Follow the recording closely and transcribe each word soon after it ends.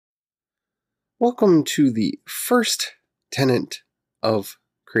Welcome to the first tenet of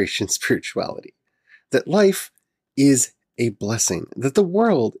creation spirituality, that life is a blessing, that the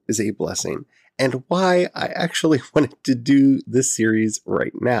world is a blessing, and why I actually wanted to do this series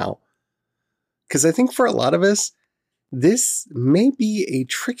right now. Because I think for a lot of us, this may be a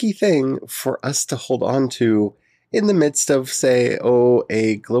tricky thing for us to hold on to in the midst of, say,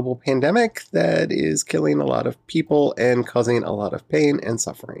 a global pandemic that is killing a lot of people and causing a lot of pain and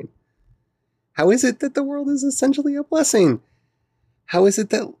suffering. How is it that the world is essentially a blessing? How is it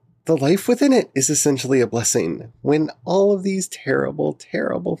that the life within it is essentially a blessing when all of these terrible,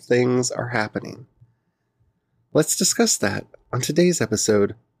 terrible things are happening? Let's discuss that on today's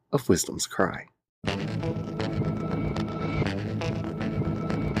episode of Wisdom's Cry.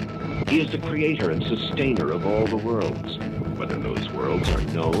 He is the creator and sustainer of all the worlds, whether those worlds are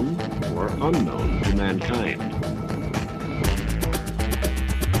known or unknown to mankind.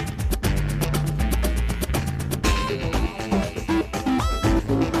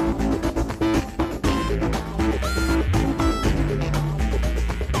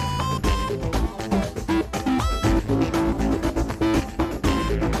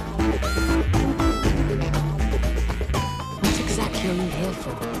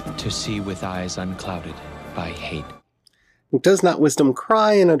 To see with eyes unclouded by hate. Does not wisdom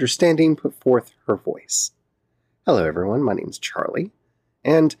cry and understanding put forth her voice? Hello everyone, my name's Charlie,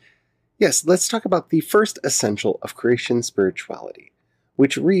 and yes, let's talk about the first essential of creation spirituality,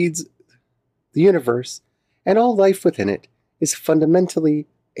 which reads, the universe and all life within it is fundamentally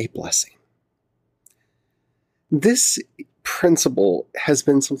a blessing. This principle has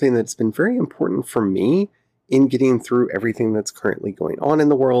been something that's been very important for me in getting through everything that's currently going on in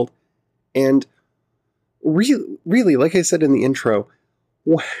the world. And really, like I said in the intro,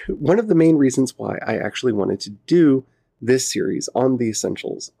 one of the main reasons why I actually wanted to do this series on the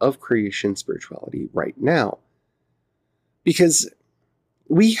essentials of creation spirituality right now, because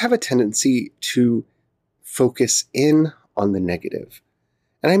we have a tendency to focus in on the negative.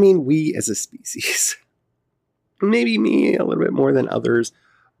 And I mean we as a species. Maybe me a little bit more than others,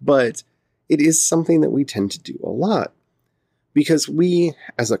 but it is something that we tend to do a lot because we,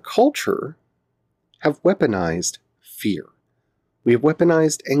 as a culture, have weaponized fear. We have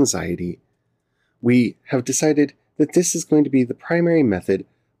weaponized anxiety. We have decided that this is going to be the primary method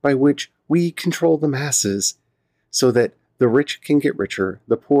by which we control the masses so that the rich can get richer,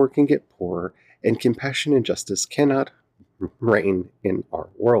 the poor can get poorer, and compassion and justice cannot reign in our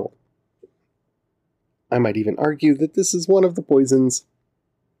world. I might even argue that this is one of the poisons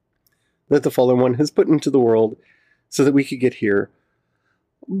that the Fallen One has put into the world so that we could get here.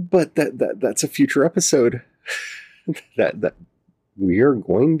 But that's a future episode. that we are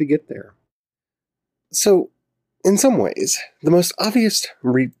going to get there. So, in some ways, the most obvious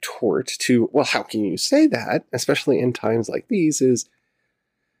retort to, well, how can you say that, especially in times like these, is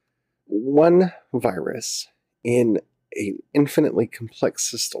one virus in an infinitely complex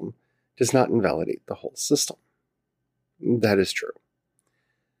system does not invalidate the whole system. That is true.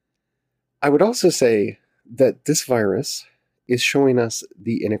 I would also say that this virus is showing us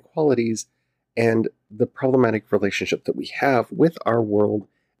the inequalities and the problematic relationship that we have with our world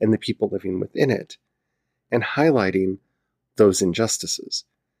and the people living within it, and highlighting those injustices.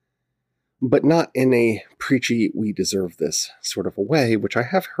 But not in a preachy, we deserve this sort of a way, which I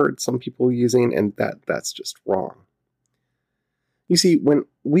have heard some people using, and that's just wrong. You see, when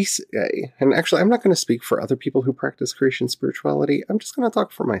we say, and actually I'm not going to speak for other people who practice creation spirituality, I'm just going to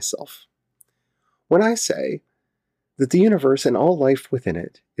talk for myself. When I say that the universe and all life within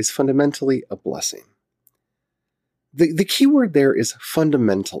it is fundamentally a blessing, the key word there is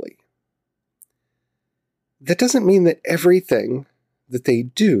fundamentally. That doesn't mean that everything that they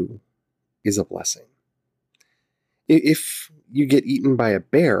do is a blessing. If you get eaten by a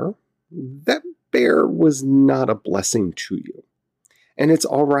bear, that bear was not a blessing to you. And it's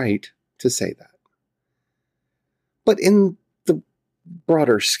all right to say that. But in the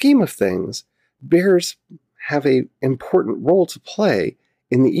broader scheme of things, bears have an important role to play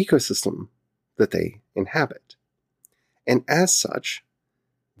in the ecosystem that they inhabit. And as such,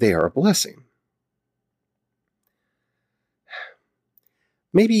 they are a blessing.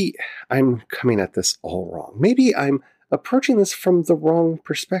 Maybe I'm coming at this all wrong. Maybe I'm approaching this from the wrong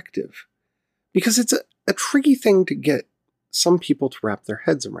perspective. Because it's a tricky thing to get some people to wrap their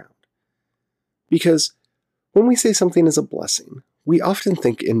heads around. Because when we say something is a blessing, we often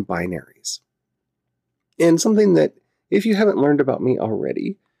think in binaries. And something that, if you haven't learned about me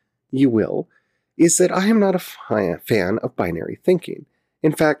already, you will, is that I am not a fan of binary thinking.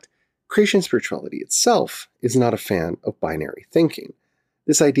 In fact, creation spirituality itself is not a fan of binary thinking.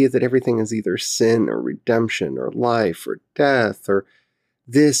 This idea that everything is either sin or redemption or life or death or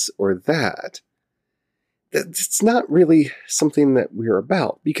this or that. It's not really something that we're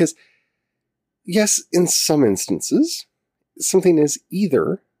about, because yes, in some instances, something is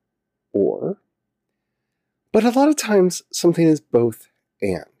either or, but a lot of times something is both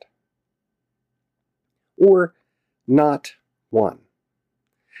and, or not one.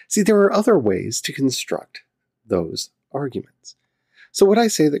 See, there are other ways to construct those arguments. So would I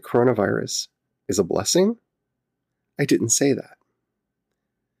say that coronavirus is a blessing? I didn't say that.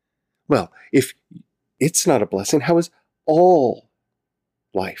 Well, if it's not a blessing, how is all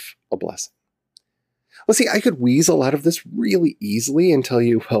life a blessing? Well, see, I could weasel out of this really easily and tell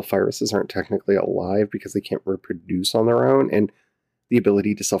you, well, viruses aren't technically alive because they can't reproduce on their own, and the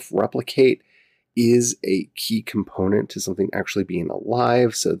ability to self-replicate is a key component to something actually being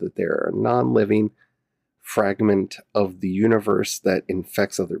alive, so that they're a non-living fragment of the universe that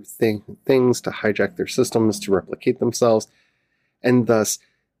infects other things to hijack their systems to replicate themselves, and thus,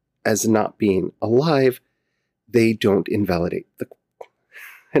 as not being alive, they don't invalidate the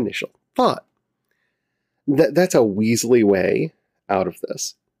initial thought. That's a weaselly way out of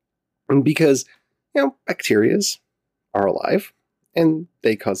this. Because, bacterias are alive, and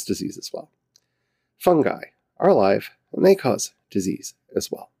they cause disease as well. Fungi are alive, and they cause disease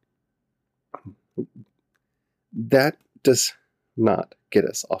as well. That does not get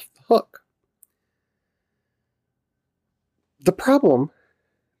us off the hook. The problem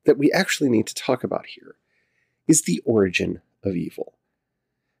that we actually need to talk about here is the origin of evil.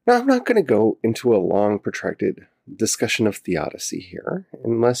 Now, I'm not going to go into a long, protracted discussion of theodicy here,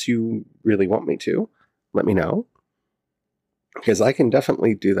 unless you really want me to. Let me know, because I can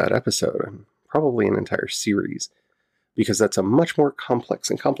definitely do that episode, and probably an entire series, because that's a much more complex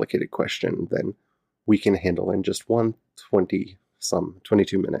and complicated question than we can handle in just one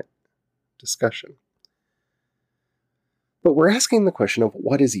 22-minute discussion. But we're asking the question of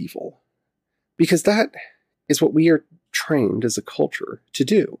what is evil, because that is what we are trained as a culture to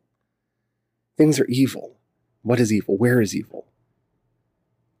do. Things are evil. What is evil? Where is evil?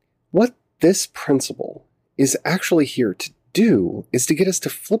 What this principle is actually here to do is to get us to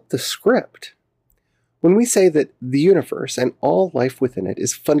flip the script. When we say that the universe and all life within it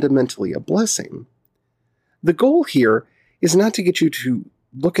is fundamentally a blessing, the goal here is not to get you to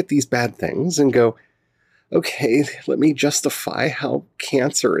look at these bad things and go, okay, let me justify how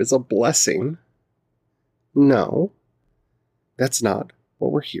cancer is a blessing. No, that's not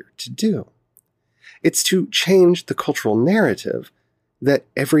what we're here to do. It's to change the cultural narrative that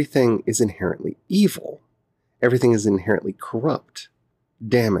everything is inherently evil. Everything is inherently corrupt,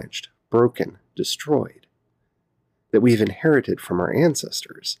 damaged, broken, destroyed. That we've inherited from our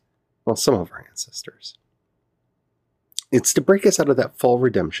ancestors. Well, some of our ancestors. It's to break us out of that fall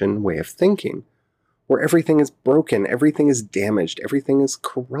redemption way of thinking, where everything is broken, everything is damaged, everything is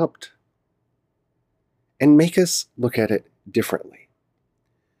corrupt, and make us look at it differently.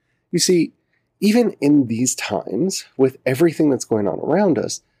 You see, even in these times, with everything that's going on around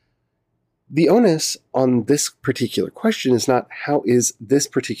us, the onus on this particular question is not how is this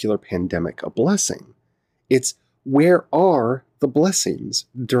particular pandemic a blessing? It's where are the blessings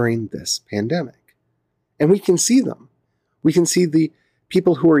during this pandemic? And we can see them. We can see the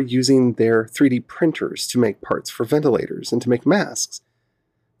people who are using their 3D printers to make parts for ventilators and to make masks.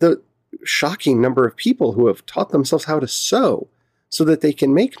 The shocking number of people who have taught themselves how to sew so that they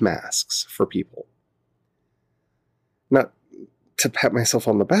can make masks for people. Not to pat myself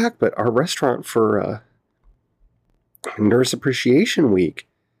on the back, but our restaurant for Nurse Appreciation Week,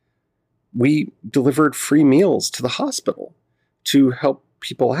 we delivered free meals to the hospital to help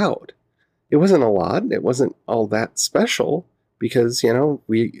people out. It wasn't a lot. It wasn't all that special because,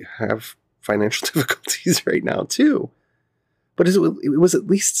 we have financial difficulties right now too. But it was at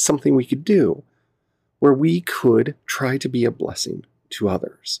least something we could do where we could try to be a blessing to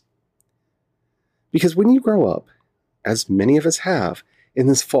others. Because when you grow up, as many of us have in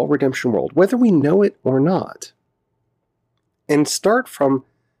this fall redemption world, whether we know it or not, and start from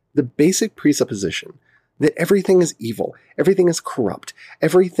the basic presupposition that everything is evil, everything is corrupt,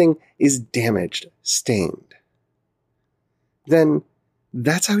 everything is damaged, stained, then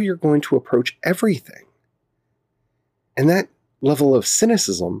that's how you're going to approach everything. And that level of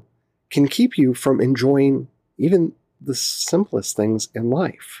cynicism can keep you from enjoying even the simplest things in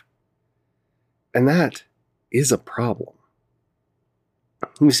life. And that is a problem.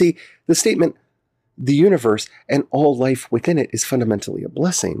 You see, the statement, the universe and all life within it is fundamentally a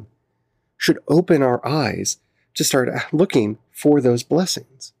blessing, should open our eyes to start looking for those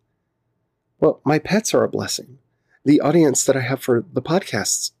blessings. Well, my pets are a blessing. The audience that I have for the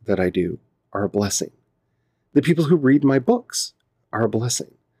podcasts that I do are a blessing. The people who read my books are a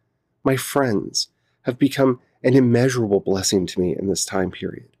blessing. My friends have become an immeasurable blessing to me in this time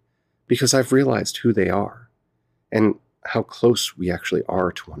period because I've realized who they are and how close we actually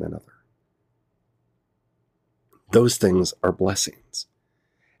are to one another. Those things are blessings.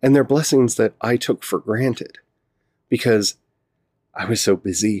 And they're blessings that I took for granted because I was so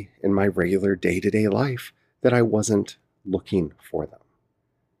busy in my regular day-to-day life that I wasn't looking for them.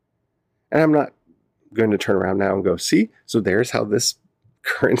 And I'm not going to turn around now and go, see, so there's how this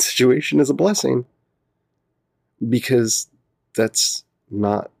current situation is a blessing, because that's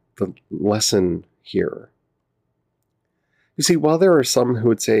not the lesson here. You see, while there are some who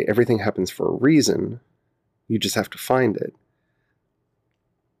would say everything happens for a reason, you just have to find it,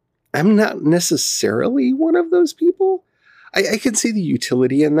 I'm not necessarily one of those people. I can see the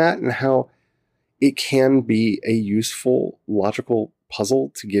utility in that and how it can be a useful, logical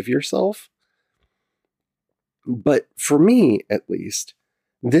puzzle to give yourself. But for me, at least,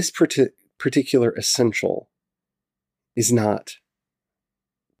 this particular essential is not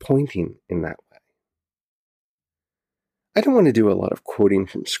pointing in that way. I don't want to do a lot of quoting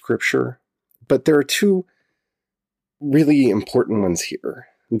from Scripture, but there are two really important ones here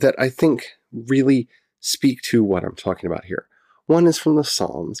that I think really speak to what I'm talking about here. One is from the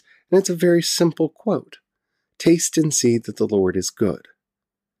Psalms, and it's a very simple quote. Taste and see that the Lord is good.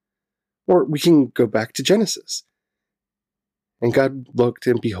 Or we can go back to Genesis. And God looked,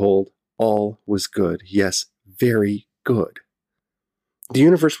 and behold, all was good. Yes, very good. The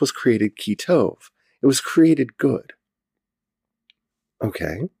universe was created kitov. It was created good.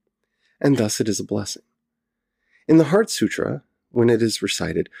 Okay, and thus it is a blessing. In the Heart Sutra, when it is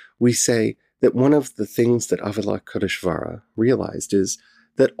recited, we say that one of the things that Avalokiteshvara realized is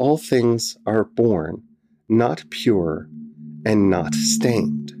that all things are born, not pure, and not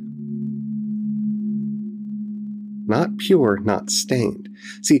stained. Not pure, not stained.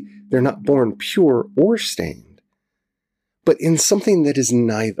 See, they're not born pure or stained, but in something that is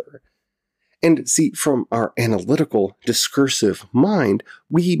neither. And see, from our analytical, discursive mind,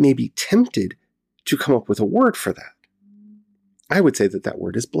 we may be tempted to come up with a word for that. I would say that that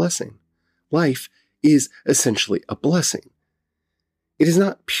word is blessing. Life is essentially a blessing. It is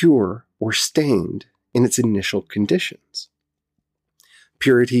not pure or stained in its initial conditions.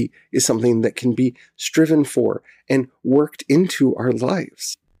 Purity is something that can be striven for and worked into our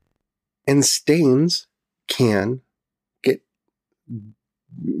lives. And stains can get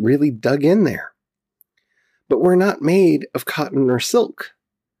really dug in there. But we're not made of cotton or silk.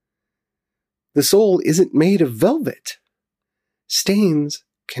 The soul isn't made of velvet. Stains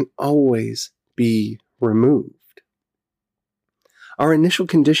can always be removed. Our initial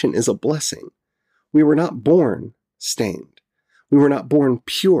condition is a blessing. We were not born stained. We were not born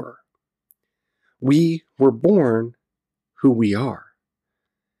pure. We were born who we are.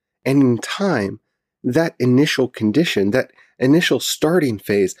 And in time, that initial condition, that initial starting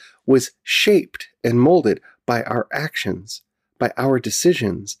phase was shaped and molded by our actions, by our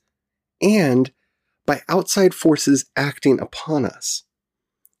decisions, and by outside forces acting upon us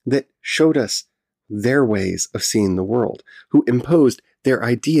that showed us their ways of seeing the world, who imposed their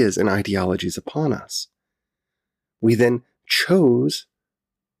ideas and ideologies upon us. We then chose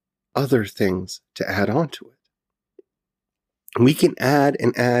other things to add on to it. We can add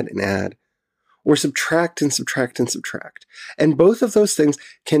and add and add, or subtract and subtract and subtract. And both of those things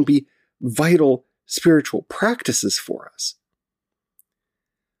can be vital spiritual practices for us.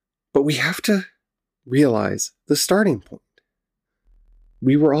 But we have to realize the starting point.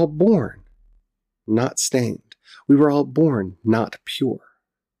 We were all born not stained. We were all born not pure.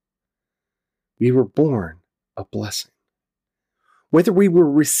 We were born a blessing. Whether we were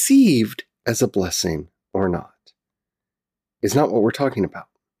received as a blessing or not is not what we're talking about.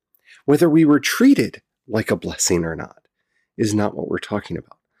 Whether we were treated like a blessing or not is not what we're talking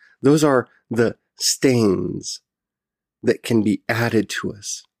about. Those are the stains that can be added to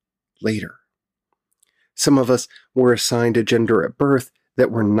us later. Some of us were assigned a gender at birth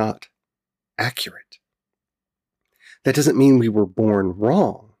that were not accurate. That doesn't mean we were born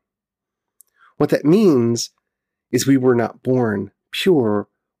wrong. What that means is we were not born pure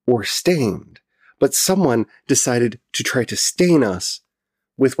or stained, but someone decided to try to stain us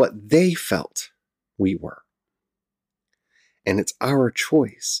with what they felt we were. And it's our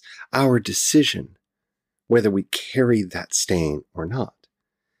choice, our decision, whether we carry that stain or not.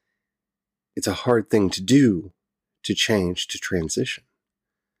 It's a hard thing to do, to change, to transition.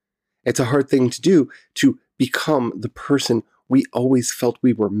 It's a hard thing to do to become the person we always felt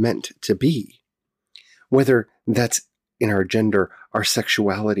we were meant to be. whether that's in our gender, our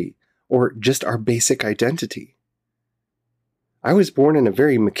sexuality, or just our basic identity. I was born in a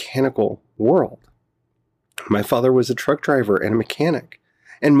very mechanical world. My father was a truck driver and a mechanic.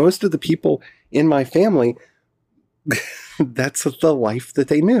 And most of the people in my family, that's the life that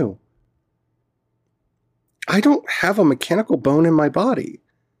they knew. I don't have a mechanical bone in my body.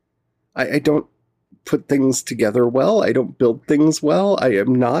 I don't put things together well. I don't build things well. I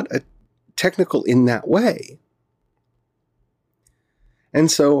am not technical in that way.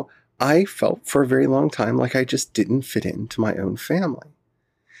 And so I felt for a very long time like I just didn't fit into my own family.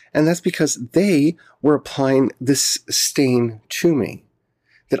 And that's because they were applying this stain to me,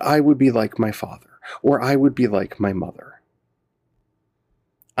 that I would be like my father, or I would be like my mother.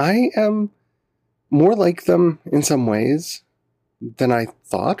 I am more like them in some ways than I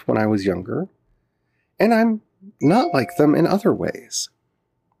thought when I was younger, and I'm not like them in other ways.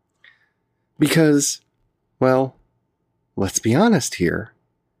 Because, well, let's be honest here,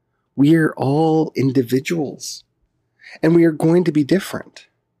 we're all individuals, and we are going to be different.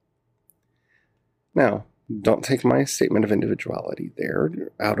 Now, don't take my statement of individuality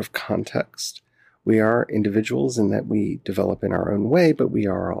there out of context. We are individuals in that we develop in our own way, but we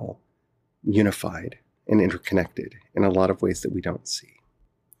are all unified and interconnected in a lot of ways that we don't see.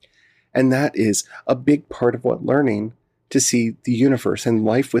 And that is a big part of what learning to see the universe and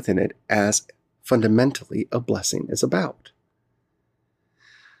life within it as fundamentally a blessing is about.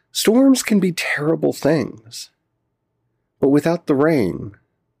 Storms can be terrible things, but without the rain,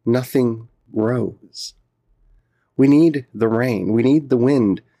 nothing grows. We need the rain. We need the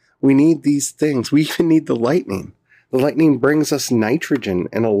wind. We need these things. We even need the lightning. The lightning brings us nitrogen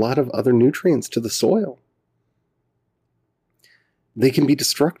and a lot of other nutrients to the soil. They can be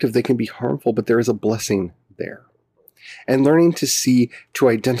destructive, they can be harmful, but there is a blessing there. And learning to see, to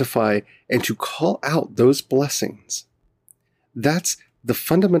identify, and to call out those blessings, that's the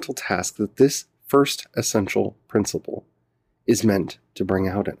fundamental task that this first essential principle is meant to bring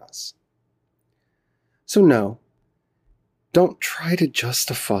out in us. So no, don't try to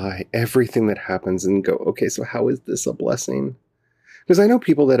justify everything that happens and go, okay, so how is this a blessing? Because I know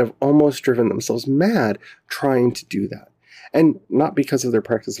people that have almost driven themselves mad trying to do that. And not because of their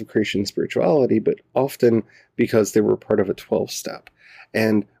practice of creation spirituality, but often because they were part of a 12-step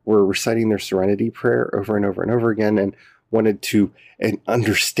and were reciting their serenity prayer over and over and over again and wanted to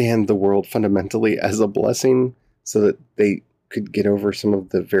understand the world fundamentally as a blessing so that they could get over some of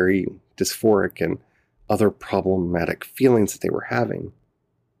the very dysphoric and other problematic feelings that they were having.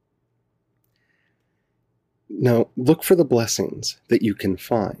 Now, look for the blessings that you can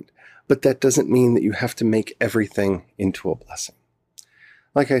find, but that doesn't mean that you have to make everything into a blessing.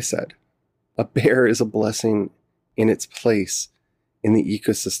 Like I said, a bear is a blessing in its place in the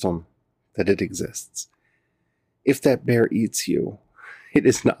ecosystem that it exists. If that bear eats you, it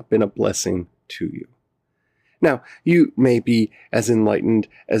has not been a blessing to you. Now, you may be as enlightened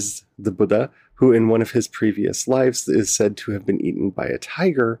as the Buddha, who in one of his previous lives is said to have been eaten by a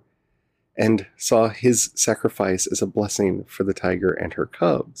tiger and saw his sacrifice as a blessing for the tiger and her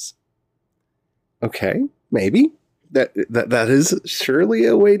cubs. Okay, maybe. That is surely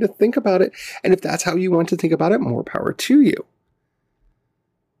a way to think about it. And if that's how you want to think about it, more power to you.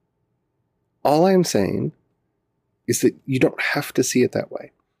 All I'm saying is that you don't have to see it that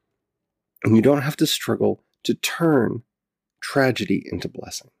way. And you don't have to struggle to turn tragedy into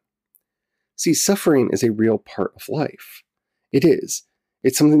blessing. See, suffering is a real part of life. It is.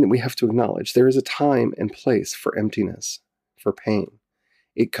 It's something that we have to acknowledge. There is a time and place for emptiness, for pain.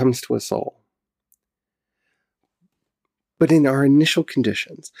 It comes to us all. But in our initial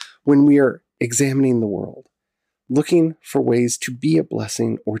conditions, when we are examining the world, looking for ways to be a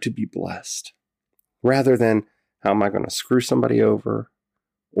blessing or to be blessed, rather than how am I going to screw somebody over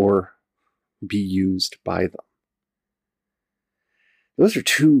or be used by them. Those are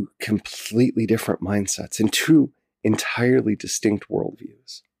two completely different mindsets and two entirely distinct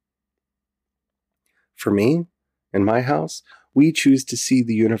worldviews. For me, in my house, we choose to see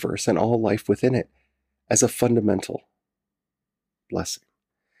the universe and all life within it as a fundamental blessing,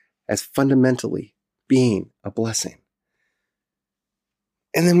 as fundamentally being a blessing.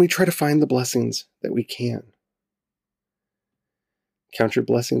 And then we try to find the blessings that we can. Count your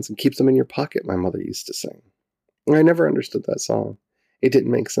blessings and keep them in your pocket, my mother used to sing. And I never understood that song. It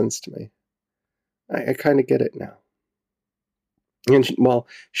didn't make sense to me. I kind of get it now. And while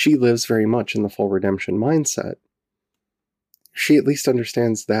she lives very much in the full redemption mindset, she at least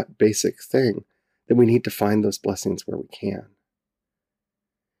understands that basic thing, that we need to find those blessings where we can.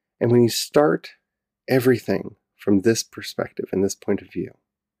 And when you start everything from this perspective and this point of view,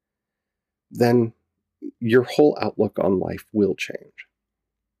 then your whole outlook on life will change.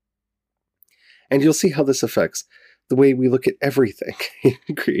 And you'll see how this affects the way we look at everything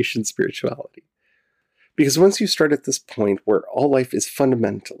in creation spirituality. Because once you start at this point where all life is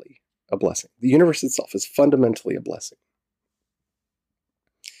fundamentally a blessing, the universe itself is fundamentally a blessing,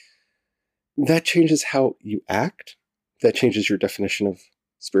 that changes how you act, that changes your definition of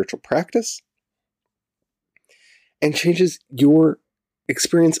spiritual practice, and changes your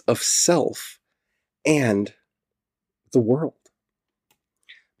experience of self and the world.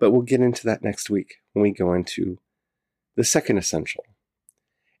 But we'll get into that next week when we go into the second essential.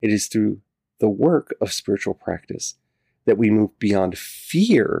 It is through the work of spiritual practice that we move beyond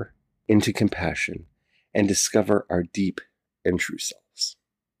fear into compassion and discover our deep and true selves.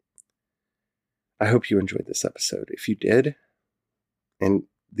 I hope you enjoyed this episode. If you did, and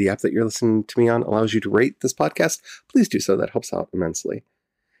the app that you're listening to me on allows you to rate this podcast, please do so. That helps out immensely.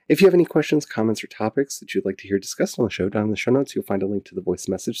 If you have any questions, comments, or topics that you'd like to hear discussed on the show, down in the show notes, you'll find a link to the voice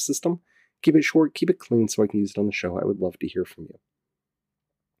message system. Keep it short, keep it clean so I can use it on the show. I would love to hear from you.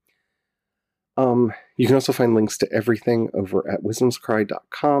 You can also find links to everything over at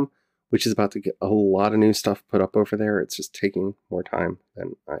wisdomscry.com, which is about to get a lot of new stuff put up over there. It's just taking more time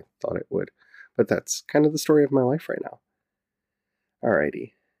than I thought it would. But that's kind of the story of my life right now.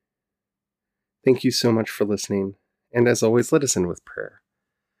 Alrighty. Thank you so much for listening. And as always, let us end with prayer.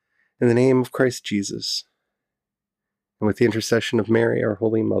 In the name of Christ Jesus, and with the intercession of Mary, our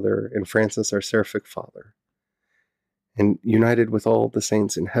Holy Mother, and Francis, our Seraphic Father, and united with all the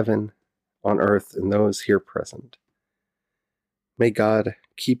saints in heaven, on earth, and those here present, may God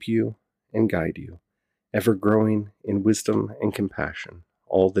keep you and guide you, ever growing in wisdom and compassion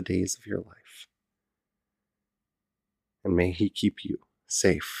all the days of your life. And may He keep you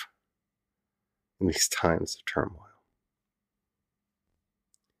safe in these times of turmoil.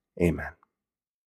 Amen.